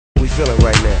feeling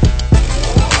right now?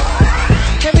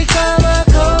 Every time I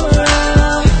come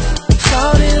around,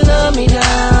 shawty love me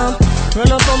down.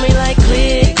 Run up on me like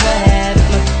click clap,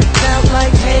 sound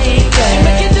like take that. She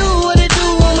make it do what it do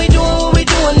when we doing what we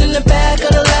doing in the back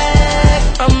of the lag.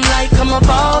 I'm like, come up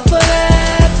off of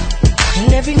that.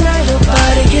 And every night her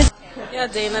body gets. Yeah,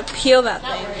 Dana, peel that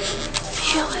thing.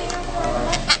 Peel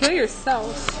it. Peel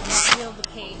yourself. Peel the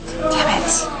paint. Damn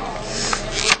it.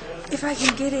 If I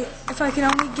can get it. If I can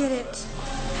only get it.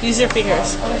 Use your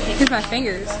fingers. Use my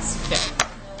fingers. Yeah.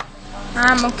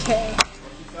 I'm okay.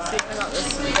 See, I got this.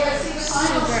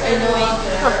 Super annoying.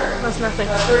 Oh, that's nothing.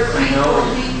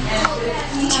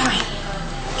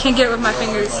 Can't get it with my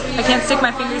fingers. I can't stick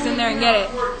my fingers in there and get it.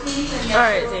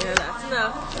 Alright, Dana, that's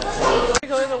enough. We're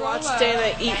going to watch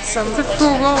Dana eat some It's a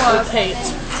fruit roll-up. paint.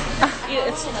 Eat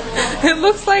it. It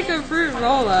looks like a fruit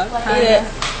roll-up. Eat it.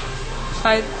 Should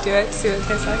I do it? See what it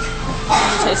tastes like?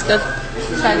 It tastes good.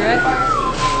 Should I do it?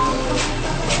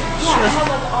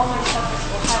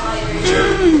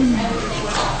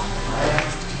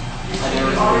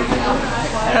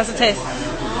 How's it taste?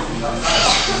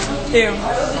 Ew.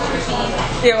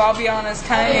 Ew, I'll be honest,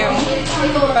 kind of ew.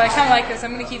 But I kind of like this.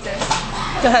 I'm going to keep this.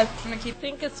 Go ahead. I'm going to keep I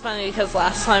think it's funny because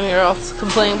last time you were all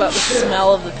complaining about the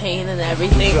smell of the paint and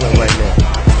everything. Feeling right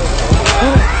now.